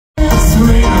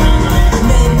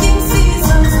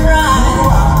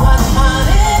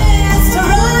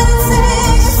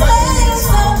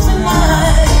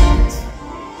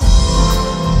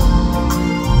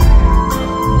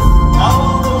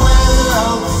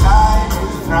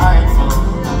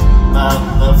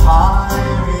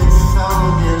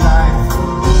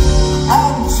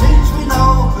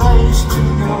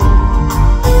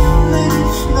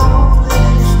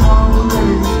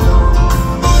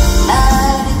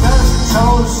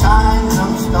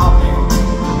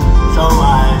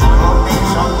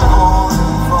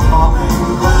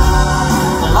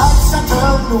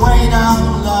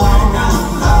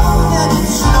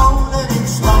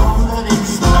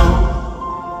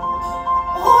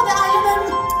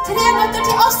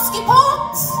til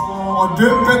Askepott. Og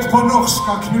dubbet på norsk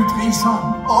av Knut Risan.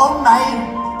 Og meg.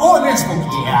 Og Nils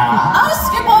Vogt. Ja.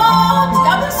 Askepott,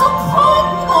 ja, men så kom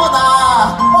nå da.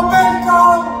 På Belga.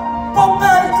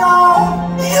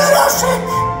 Juleshow.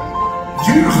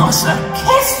 Juleshow.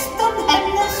 Hesten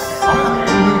hennes.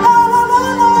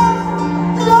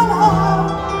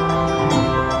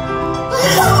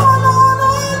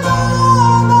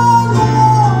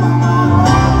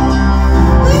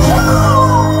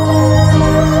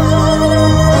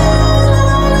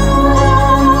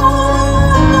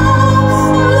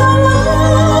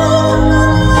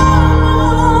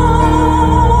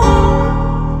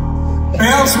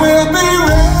 Bells will be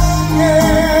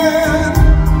ringing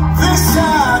this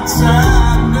sad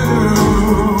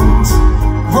news.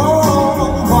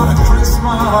 Oh, what a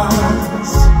Christmas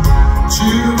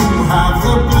to have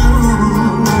the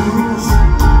blues.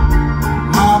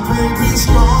 My baby's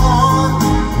gone,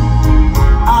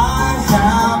 I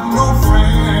have no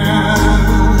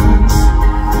friends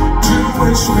to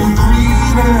wish me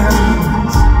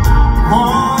greetings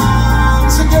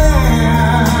once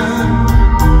again.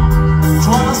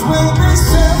 Trust will be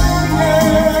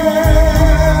singing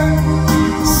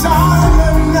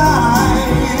silent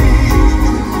night,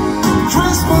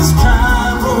 Christmas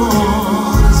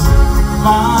carols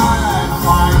by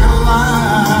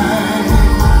firelight.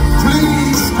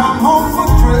 Please come home for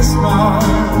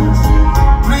Christmas.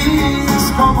 Please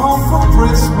come home for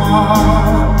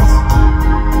Christmas.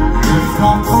 If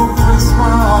not for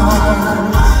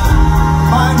Christmas,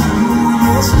 by New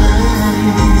Year's Day.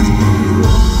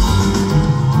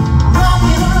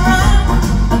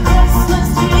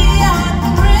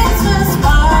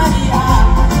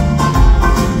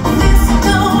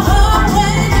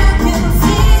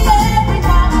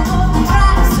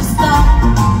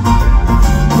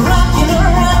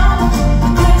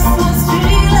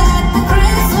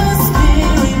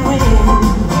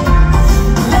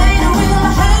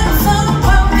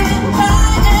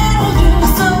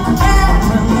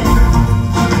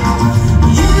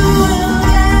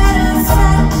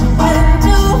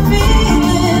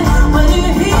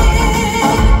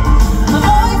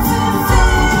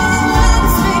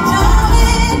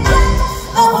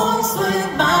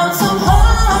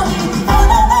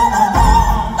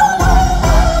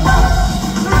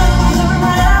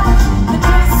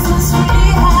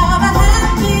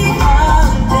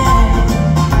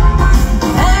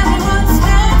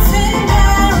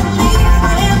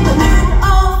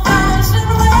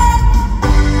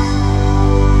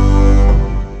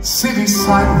 City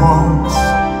sidewalks,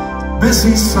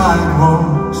 busy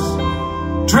sidewalks,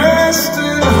 dressed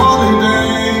in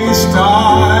holiday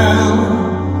style.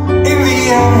 In the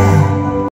air